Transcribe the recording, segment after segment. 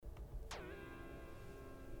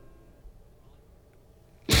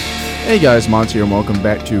Hey guys, Monty here, and welcome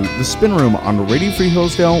back to The Spin Room on Radio Free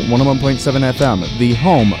Hillsdale 101.7 FM, the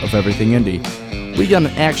home of everything indie. We got an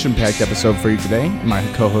action-packed episode for you today. My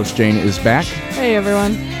co-host Jane is back. Hey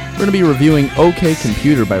everyone. We're going to be reviewing OK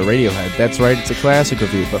Computer by Radiohead. That's right, it's a classic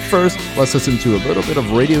review. But first, let's listen to a little bit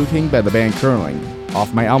of Radio King by the band Curling,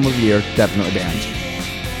 off my album of the year, Definitely Banned.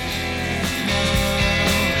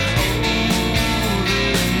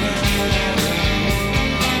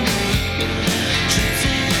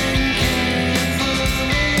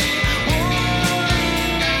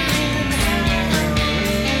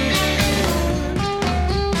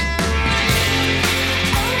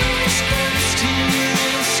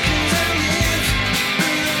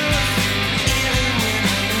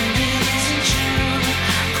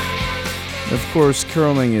 Of course,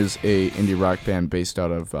 Curling is a indie rock band based out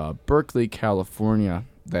of Berkeley, California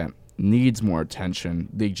that needs more attention.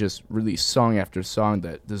 They just release song after song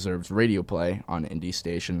that deserves radio play on indie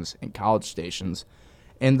stations and college stations,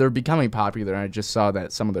 and they're becoming popular. And I just saw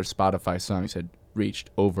that some of their Spotify songs had reached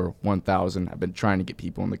over 1,000. I've been trying to get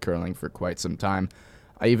people into Curling for quite some time.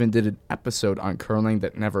 I even did an episode on Curling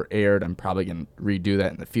that never aired. I'm probably going to redo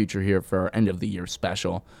that in the future here for our end of the year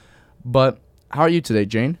special. But how are you today,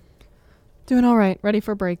 Jane? Doing all right. Ready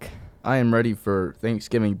for a break. I am ready for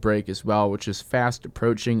Thanksgiving break as well, which is fast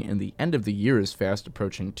approaching, and the end of the year is fast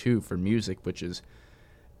approaching too for music, which is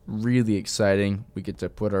really exciting. We get to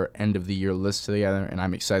put our end of the year list together, and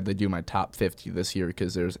I'm excited to do my top 50 this year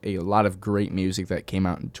because there's a lot of great music that came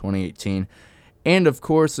out in 2018. And of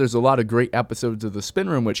course, there's a lot of great episodes of The Spin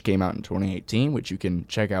Room which came out in 2018, which you can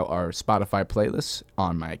check out our Spotify playlists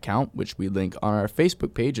on my account, which we link on our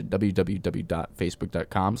Facebook page at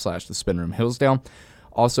www.facebook.com/thespinroomhillsdale.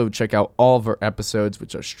 Also, check out all of our episodes,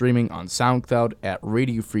 which are streaming on SoundCloud at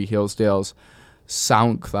Radio Free Hillsdale's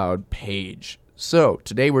SoundCloud page. So,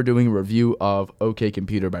 today we're doing a review of OK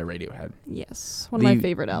Computer by Radiohead. Yes, one of my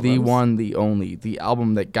favorite albums. The one, the only, the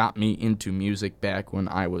album that got me into music back when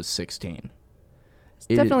I was 16.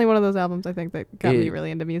 It's definitely one of those albums, I think, that got me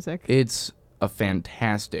really into music. It's a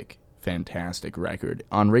fantastic record.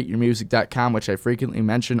 On rateyourmusic.com, which I frequently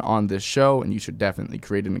mention on this show, and you should definitely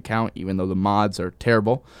create an account, even though the mods are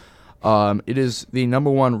terrible. It is the number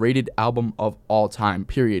one rated album of all time,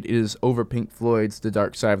 period. It is over Pink Floyd's The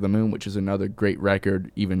Dark Side of the Moon, which is another great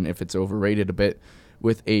record, even if it's overrated a bit,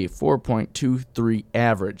 with a 4.23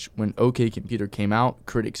 average. When OK Computer came out,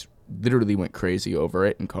 critics literally went crazy over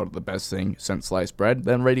it and called it the best thing since sliced bread.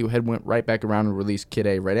 Then Radiohead went right back around and released Kid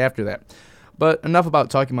A right after that. But enough about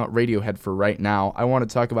talking about Radiohead for right now. I want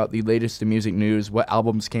to talk about the latest in music news, what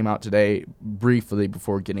albums came out today, briefly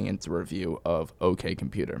before getting into a review of OK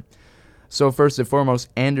Computer. So first and foremost,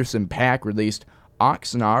 Anderson .Paak released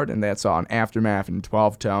Oxnard, and that's on Aftermath and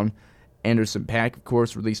 12 Tone. Anderson .Paak, of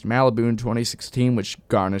course, released Malibu in 2016, which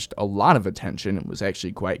garnished a lot of attention. It was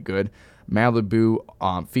actually quite good. Malibu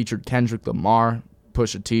featured Kendrick Lamar,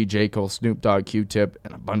 Pusha T, J. Cole, Snoop Dogg, Q-Tip,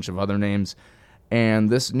 and a bunch of other names. And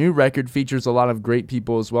this new record features a lot of great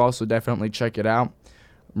people as well, so definitely check it out.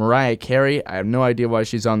 Mariah Carey, I have no idea why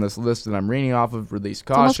she's on this list that I'm reading off of, released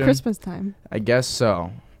Caution. It's almost Christmas time. I guess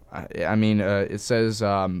so. I mean, it says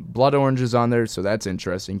Blood Orange is on there, so that's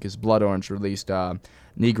interesting, because Blood Orange released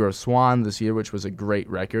Negro Swan this year, which was a great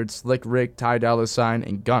record. Slick Rick, Ty Dolla $ign,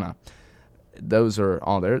 and Gunna. Those are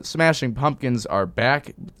all there. Smashing Pumpkins are back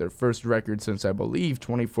with their first record since, I believe,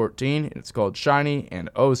 2014. It's called Shiny and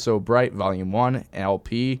Oh So Bright, Volume 1,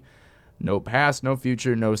 LP. No past, no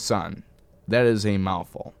future, no sun. That is a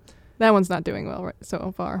mouthful. That one's not doing well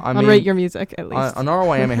so far. On Rate Your Music, at least. On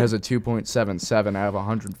RYM, it has a 2.77 out of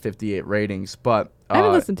 158 ratings, but I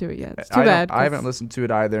haven't listened to it yet. It's too bad. I haven't listened to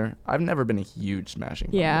it either. I've never been a huge Smashing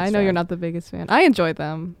Pumpkins I know fan. You're not the biggest fan. I enjoy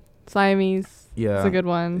them. Siamese. Yeah. It's a good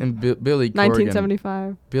one. And Billy Corgan.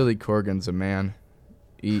 1975. Billy Corgan's a man.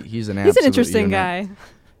 He's an interesting guy.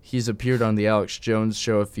 He's appeared on the Alex Jones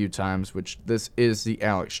Show a few times, which this is the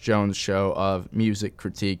Alex Jones Show of music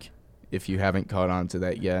critique, if you haven't caught on to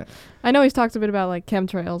that yet. I know he's talked a bit about like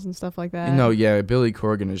chemtrails and stuff like that. No, yeah, Billy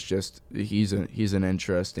Corgan is just, he's an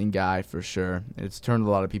interesting guy for sure. It's turned a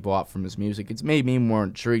lot of people off from his music. It's made me more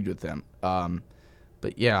intrigued with him.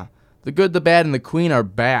 But yeah, The Good, the Bad, and the Queen are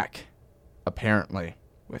back, apparently,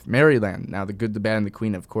 with Maryland. Now, The Good, the Bad, and the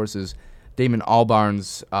Queen, of course, is Damon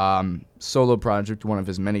Albarn's solo project, one of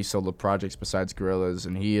his many solo projects besides Gorillaz,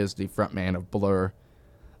 and he is the frontman of Blur,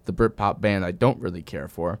 the Britpop band I don't really care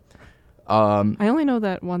for. I only know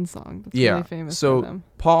that one song that's really famous for them.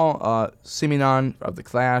 Paul Simonon of The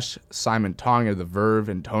Clash, Simon Tong of The Verve,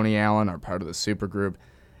 and Tony Allen are part of the supergroup.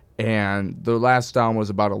 And the last album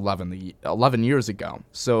was about 11 years ago.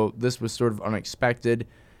 So this was sort of unexpected.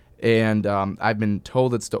 And I've been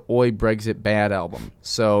told it's the Oi Brexit Bad album.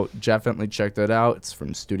 So definitely check that out. It's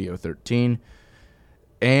from Studio 13.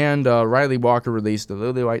 And Riley Walker released the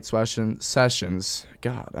Lillywhite Sessions.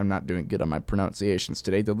 God, I'm not doing good on my pronunciations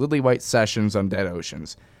today. The Lillywhite Sessions on Dead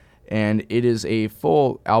Oceans. And it is a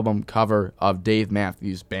full album cover of Dave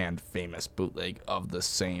Matthews Band famous bootleg of the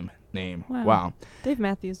same name. Wow. Dave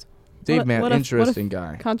Matthews. Interesting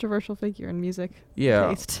guy. Controversial figure in music. Yeah.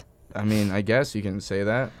 Taste. I mean, I guess you can say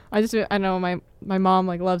that. I know my mom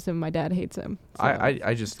loves him. My dad hates him. So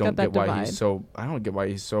I just don't get why he's so. I don't get why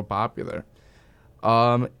he's so popular.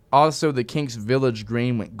 Also, the Kinks' Village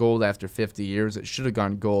Green went gold after 50 years. It should have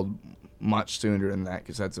gone gold much sooner than that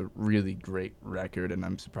because that's a really great record, and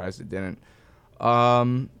I'm surprised it didn't.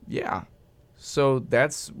 Yeah. So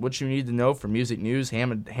that's what you need to know for music news.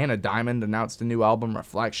 Hannah Diamond announced a new album,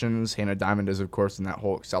 Reflections. Hannah Diamond is, of course, in that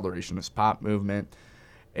whole accelerationist pop movement.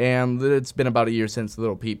 And it's been about a year since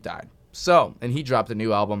Lil Peep died. So, and he dropped a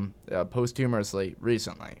new album posthumously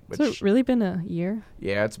recently. So it's really been a year?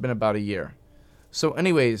 Yeah, it's been about a year. So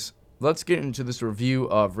anyways, let's get into this review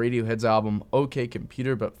of Radiohead's album, OK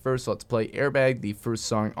Computer. But first, let's play Airbag, the first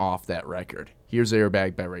song off that record. Here's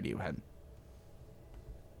Airbag by Radiohead.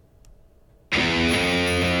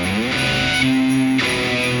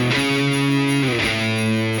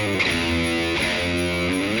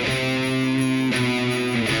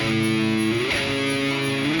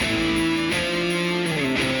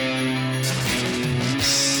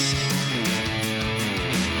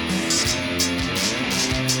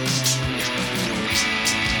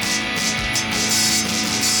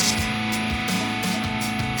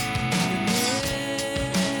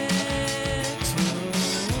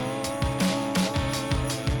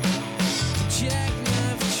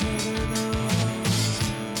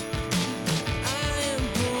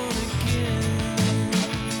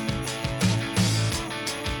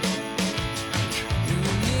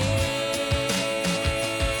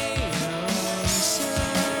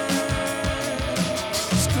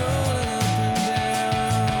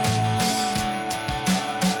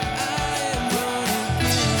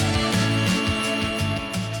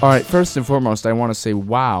 All right, first and foremost, I want to say,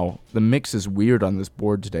 wow, the mix is weird on this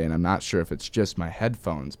board today, and I'm not sure if it's just my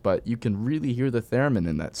headphones, but you can really hear the theremin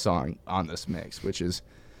in that song on this mix, which is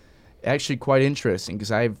actually quite interesting,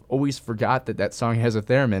 because I've always forgot that song has a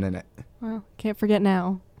theremin in it. Well, can't forget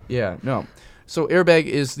now. Yeah, no. So Airbag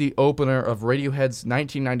is the opener of Radiohead's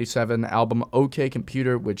 1997 album OK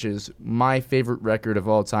Computer, which is my favorite record of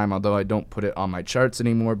all time, although I don't put it on my charts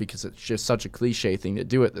anymore because it's just such a cliche thing to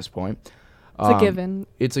do at this point. It's a given.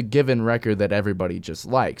 It's a given record that everybody just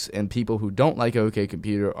likes, and people who don't like OK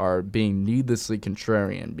Computer are being needlessly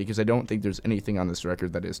contrarian because I don't think there's anything on this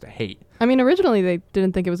record that is to hate. I mean, originally they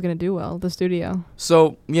didn't think it was going to do well, the studio.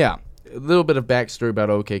 So, yeah, a little bit of backstory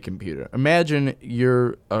about OK Computer. Imagine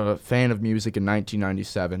you're a fan of music in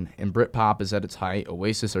 1997, and Britpop is at its height.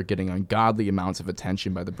 Oasis are getting ungodly amounts of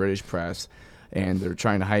attention by the British press, and they're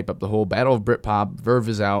trying to hype up the whole Battle of Britpop. Verve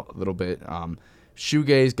is out a little bit.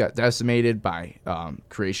 Shoegaze got decimated by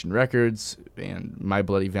Creation Records and My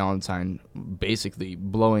Bloody Valentine basically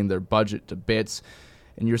blowing their budget to bits.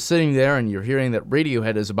 And you're sitting there and you're hearing that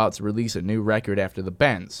Radiohead is about to release a new record after the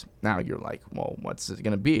Bends. Now you're like, well, what's it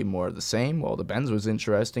going to be? More of the same? Well, the Bends was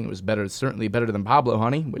interesting. It was certainly better than Pablo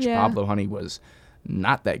Honey, which Pablo Honey was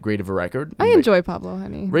not that great of a record. I enjoy Pablo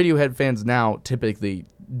Honey. Radiohead fans now typically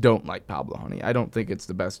don't like Pablo Honey. I don't think it's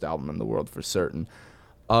the best album in the world for certain.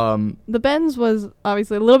 The Bends was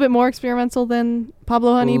obviously a little bit more experimental than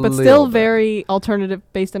Pablo Honey, but still very alternative,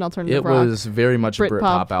 based in alternative rock. It was very much a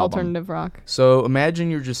Britpop album. Alternative rock. So imagine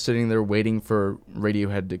you're just sitting there waiting for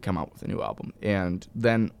Radiohead to come out with a new album, and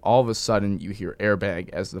then all of a sudden you hear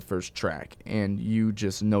Airbag as the first track, and you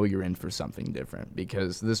just know you're in for something different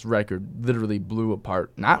because this record literally blew apart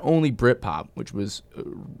not only Britpop, which was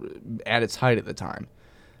at its height at the time,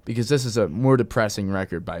 because this is a more depressing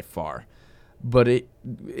record by far. But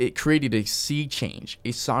it created a sea change,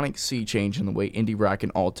 a sonic sea change in the way indie rock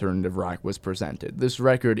and alternative rock was presented. This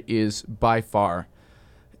record is by far,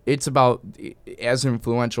 it's about as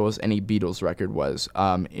influential as any Beatles record was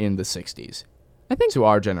in the 60s, I think, to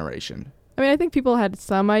our generation. I mean, I think people had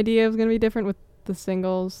some idea it was going to be different with the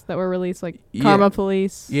singles that were released, like Karma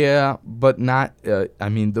Police. Yeah, but not, I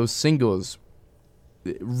mean, those singles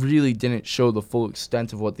really didn't show the full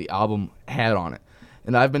extent of what the album had on it.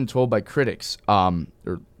 And I've been told by critics, or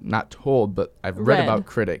not told, but I've read about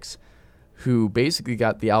critics who basically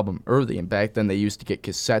got the album early. And back then they used to get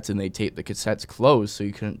cassettes and they taped the cassettes closed so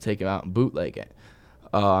you couldn't take them out and bootleg it.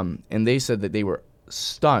 And they said that they were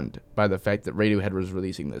stunned by the fact that Radiohead was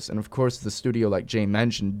releasing this. And of course, the studio, like Jay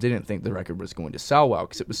mentioned, didn't think the record was going to sell well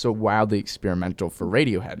because it was so wildly experimental for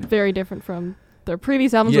Radiohead. Very different from their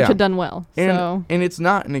previous albums, which had done well. And it's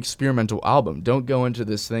not an experimental album. Don't go into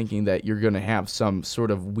this thinking that you're going to have some sort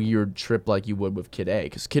of weird trip like you would with Kid A,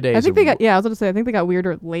 because Kid A I think I was going to say, I think they got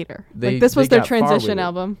weirder later. This was their transition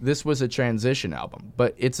album. This was a transition album,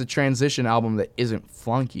 but it's a transition album that isn't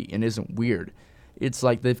flunky and isn't weird. It's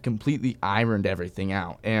like they've completely ironed everything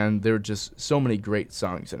out, and there are just so many great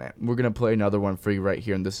songs in it. We're going to play another one for you right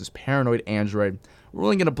here, and this is Paranoid Android. We're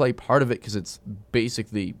only going to play part of it because it's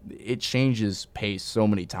basically, it changes pace so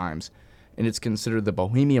many times, and it's considered the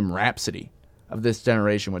Bohemian Rhapsody of this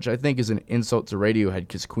generation, which I think is an insult to Radiohead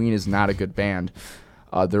because Queen is not a good band.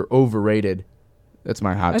 They're overrated. That's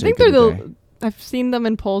my hot take. I think I've seen them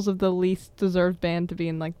in polls of the least deserved band to be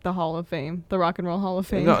in like the Hall of Fame, the Rock and Roll Hall of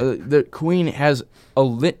Fame. No, the Queen has a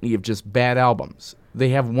litany of just bad albums. They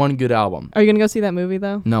have one good album. Are you going to go see that movie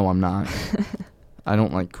though? No, I'm not. I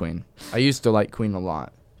don't like Queen. I used to like Queen a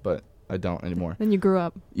lot, but I don't anymore. Then you grew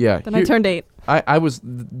up. Yeah. Then I turned 8.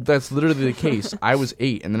 That's literally the case. I was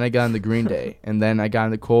 8, and then I got into Green Day, and then I got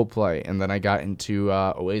into Coldplay, and then I got into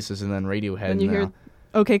Oasis, and then Radiohead. And you hear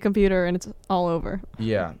OK Computer, and it's all over.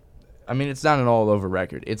 Yeah. I mean, it's not an all-over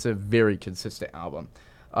record. It's a very consistent album.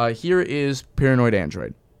 Here is Paranoid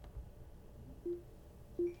Android.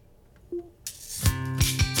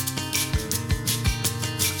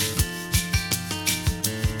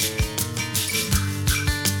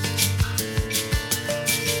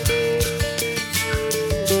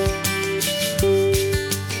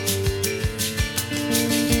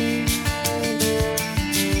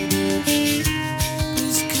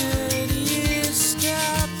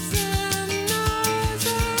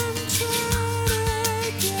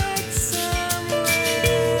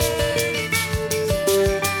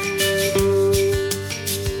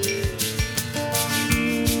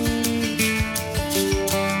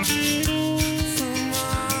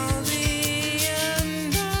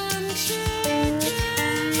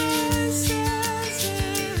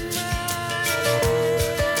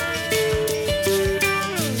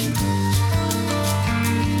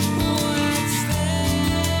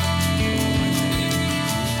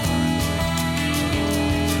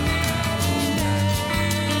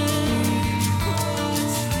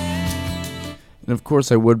 And of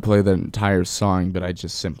course I would play that entire song, but I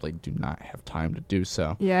just simply do not have time to do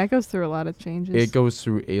so. Yeah, it goes through a lot of changes. It goes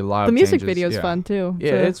through a lot of changes. The music video is fun, too.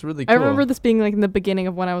 Yeah, it's really cool. I remember this being like in the beginning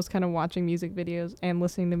of when I was kind of watching music videos and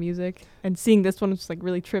listening to music, and seeing this one was like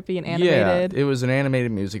really trippy and animated. Yeah, it was an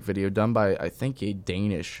animated music video done by, I think, a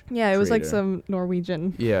Danish Yeah, it was like some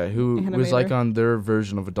Norwegian who animator. Was like on their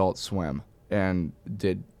version of Adult Swim and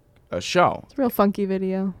did a show. It's a real funky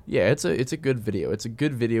video. Yeah, it's a good video. It's a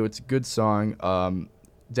good video. It's a good song.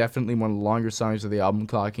 Definitely one of the longer songs of the album,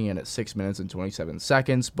 clocking in at 6 minutes and 27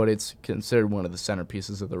 seconds, but it's considered one of the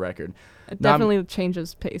centerpieces of the record. It definitely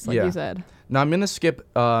changes pace, like you said. Now I'm going to skip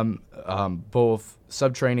both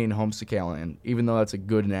Subterranean and Homes to Callahan, even though that's a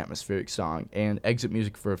good and atmospheric song, and Exit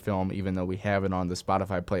Music for a Film, even though we have it on the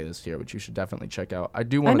Spotify playlist here, which you should definitely check out. I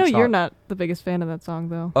know you're not the biggest fan of that song,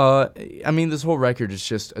 though. I mean, this whole record is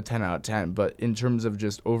just a 10 out of 10, but in terms of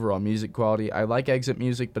just overall music quality, I like Exit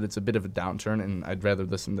Music, but it's a bit of a downturn, and I'd rather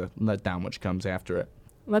listen to Let Down, which comes after it.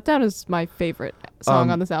 Let Down is my favorite song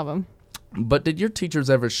on this album. But did your teachers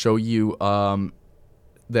ever show you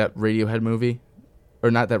that Radiohead movie? Or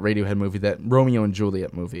not that Radiohead movie, that Romeo and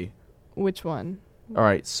Juliet movie. Which one? All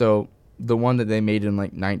right, so the one that they made in like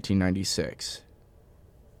 1996.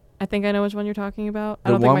 I think I know which one you're talking about. The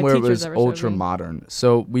I don't one think my where it teachers was ever ultra showed me. modern.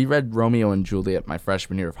 So we read Romeo and Juliet my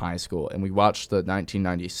freshman year of high school, and we watched the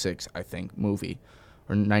 1996, I think, movie,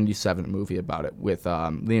 or 97 movie about it with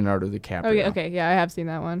Leonardo DiCaprio. Oh yeah, okay, yeah, I have seen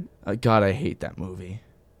that one. God, I hate that movie.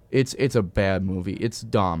 It's a bad movie. It's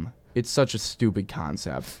dumb. It's such a stupid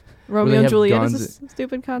concept. Romeo and Juliet is a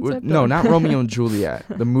stupid concept? No, not Romeo and Juliet.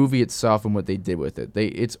 The movie itself and what they did with it.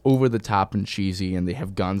 It's over the top and cheesy, and they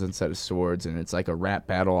have guns instead of swords, and it's like a rap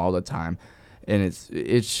battle all the time. And it's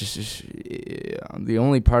just the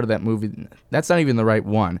only part of that movie. That's not even the right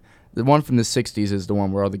one. The one from the 60s is the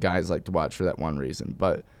one where all the guys like to watch for that one reason.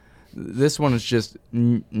 But this one is just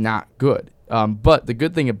not good. But the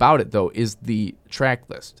good thing about it, though, is the track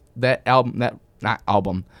list.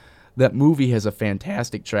 That movie has a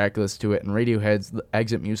fantastic track list to it, and Radiohead's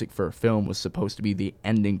Exit Music for a Film was supposed to be the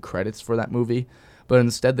ending credits for that movie, but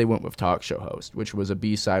instead they went with Talk Show Host, which was a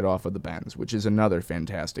B-side off of The Bends, which is another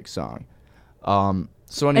fantastic song.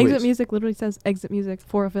 So anyways, Exit Music literally says Exit Music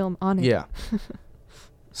for a Film on it. Yeah.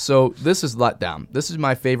 So this is Let Down. This is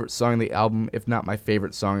my favorite song on the album, if not my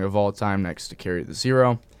favorite song of all time, next to Carry the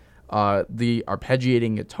Zero. The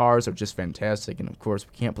arpeggiating guitars are just fantastic, and of course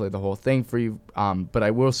we can't play the whole thing for you, but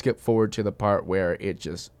I will skip forward to the part where it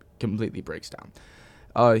just completely breaks down.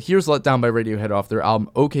 Here's Let Down by Radiohead off their album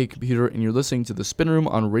OK Computer, and you're listening to The Spin Room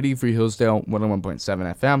on Radio Free Hillsdale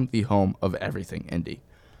 101.7 FM, the home of everything indie.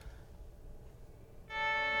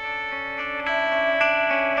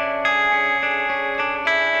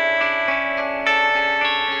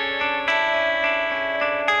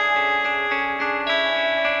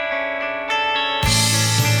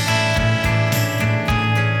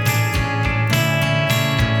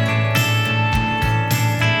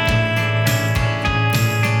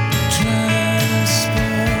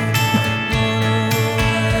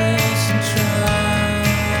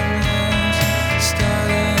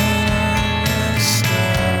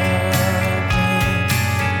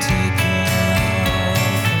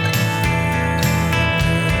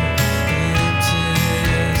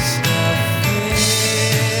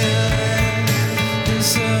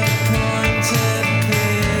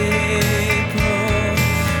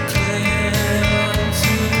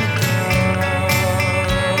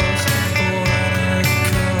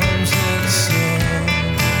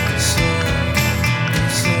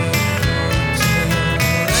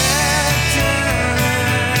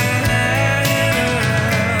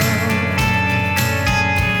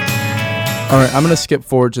 Alright, I'm going to skip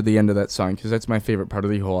forward to the end of that song because that's my favorite part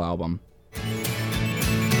of the whole album.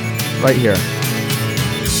 Right here.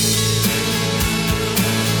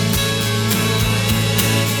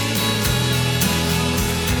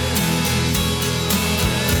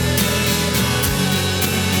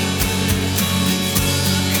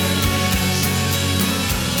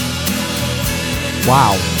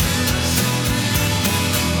 Wow.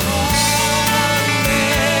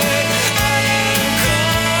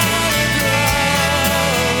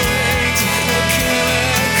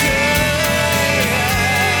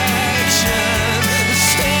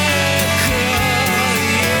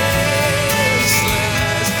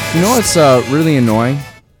 You know what's really annoying?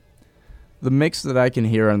 The mix that I can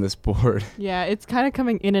hear on this board. Yeah, it's kind of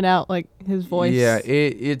coming in and out, like his voice. Yeah,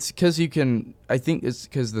 it's because you can... I think it's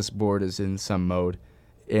because this board is in some mode,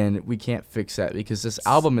 and we can't fix that because this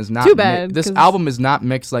album is not... Too bad. This album is not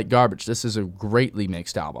mixed like garbage. This is a greatly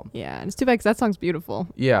mixed album. Yeah, and it's too bad because that song's beautiful.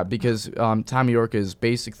 Yeah, because Tommy York is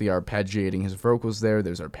basically arpeggiating his vocals there.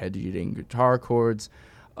 There's arpeggiating guitar chords.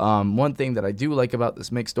 One thing that I do like about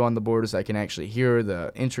this mix on the board is I can actually hear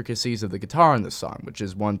the intricacies of the guitar in this song, which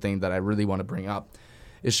is one thing that I really want to bring up.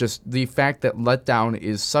 It's just the fact that Let Down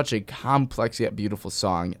is such a complex yet beautiful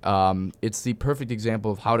song. It's the perfect example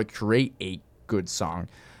of how to create a good song.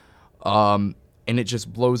 And it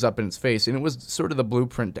just blows up in its face. And it was sort of the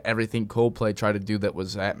blueprint to everything Coldplay tried to do that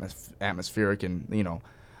was atmospheric and, you know,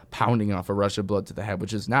 pounding off a rush of blood to the head,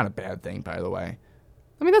 which is not a bad thing, by the way.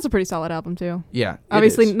 I mean, that's a pretty solid album, too. Yeah.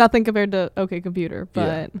 Obviously, nothing compared to OK Computer,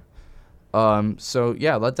 but... Yeah. So,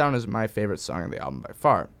 yeah, Let Down is my favorite song on the album by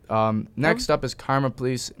far. Next up is Karma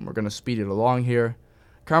Police, and we're going to speed it along here.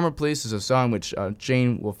 Karma Police is a song which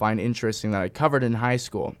Jane will find interesting that I covered in high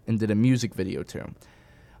school and did a music video to.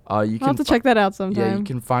 I'll have to check that out sometime. Yeah, you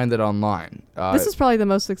can find it online. This is probably the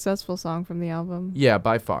most successful song from the album. Yeah,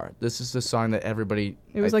 by far. This is the song that everybody,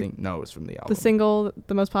 I think, knows from the album.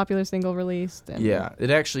 The most popular single released. And yeah, it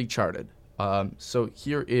actually charted. So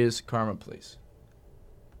here is Karma Police.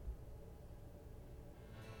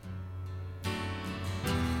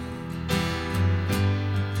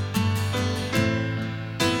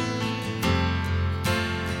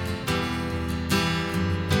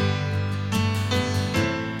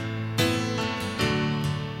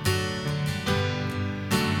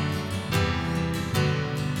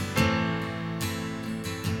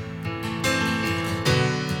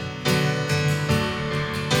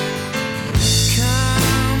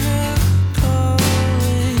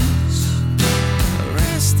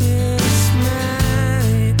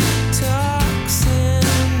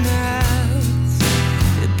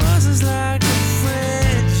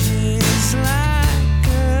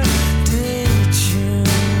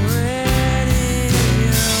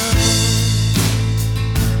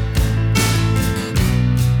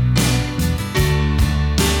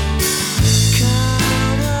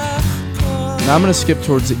 Now I'm going to skip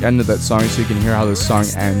towards the end of that song so you can hear how this song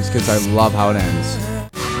ends, because I love how it ends.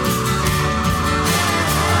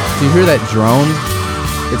 Do you hear that drone?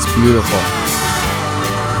 It's beautiful.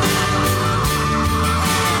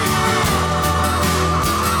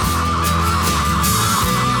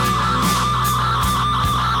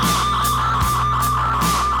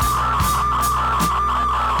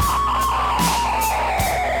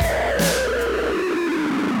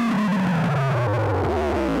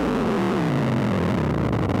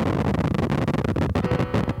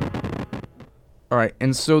 right,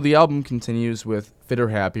 and so the album continues with Fitter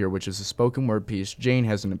Happier, which is a spoken word piece. Jane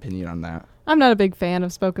has an opinion on that. I'm not a big fan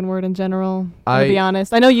of spoken word in general, to be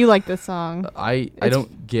honest. I know you like this song. I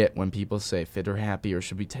don't get when people say Fitter Happier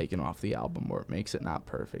should be taken off the album, or it makes it not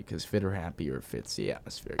perfect, because Fitter Happier fits the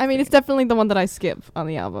atmosphere. I mean, it's definitely the one that I skip on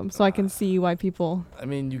the album, so I can see why people... I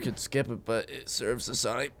mean, you could skip it, but it serves a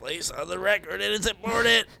sonic place on the record, and it's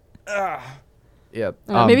important. Yeah.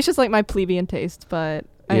 Maybe it's just like my plebeian taste, but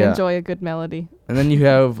I enjoy a good melody. And then you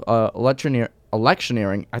have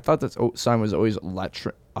electioneering. I thought that song was always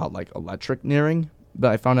electric-nearing,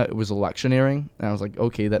 but I found out it was electioneering, and I was like,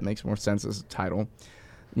 okay, that makes more sense as a title.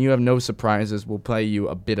 And you have No Surprises. We'll play you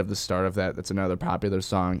a bit of the start of that. That's another popular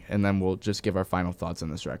song, and then we'll just give our final thoughts on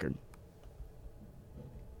this record.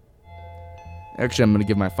 Actually, I'm going to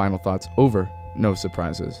give my final thoughts over No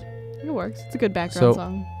Surprises. It works. It's a good background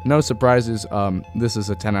song. No Surprises. This is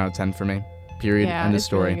a 10 out of 10 for me. Period. End of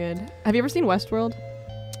story. Really good. Have you ever seen Westworld?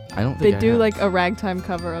 I don't think they do like a ragtime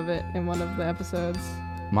cover of it in one of the episodes.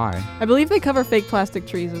 I believe they cover Fake Plastic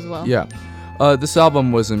Trees as well. Yeah. This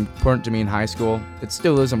album was important to me in high school. It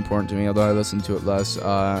still is important to me, although I listen to it less.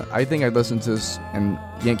 I think I listen to this and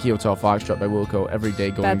Yankee Hotel Foxtrot by Wilco every day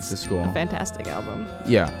going to school. That's a fantastic album.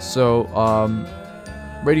 Yeah. So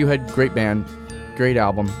Radiohead, great band, great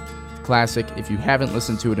album. Classic. If you haven't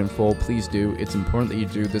listened to it in full, please do. It's important that you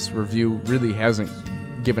do. This review really hasn't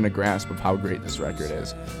given a grasp of how great this record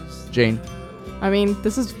is. Jane? I mean,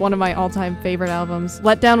 this is one of my all-time favorite albums.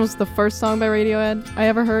 Let Down was the first song by Radiohead I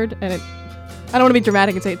ever heard, and I don't want to be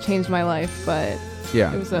dramatic and say it changed my life, but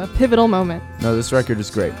it was a pivotal moment. No, this record is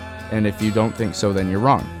great. And if you don't think so, then you're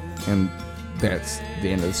wrong. And that's the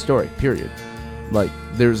end of the story, period. Like,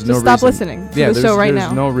 there's no reason... Stop listening to the show right now.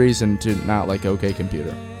 There's no reason to not like OK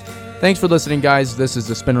Computer. Thanks for listening, guys. This is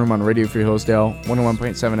The Spin Room on Radio Free Hillsdale,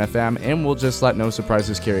 101.7 FM, and we'll just let No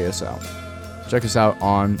Surprises carry us out. Check us out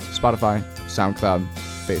on Spotify, SoundCloud,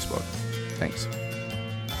 Facebook. Thanks.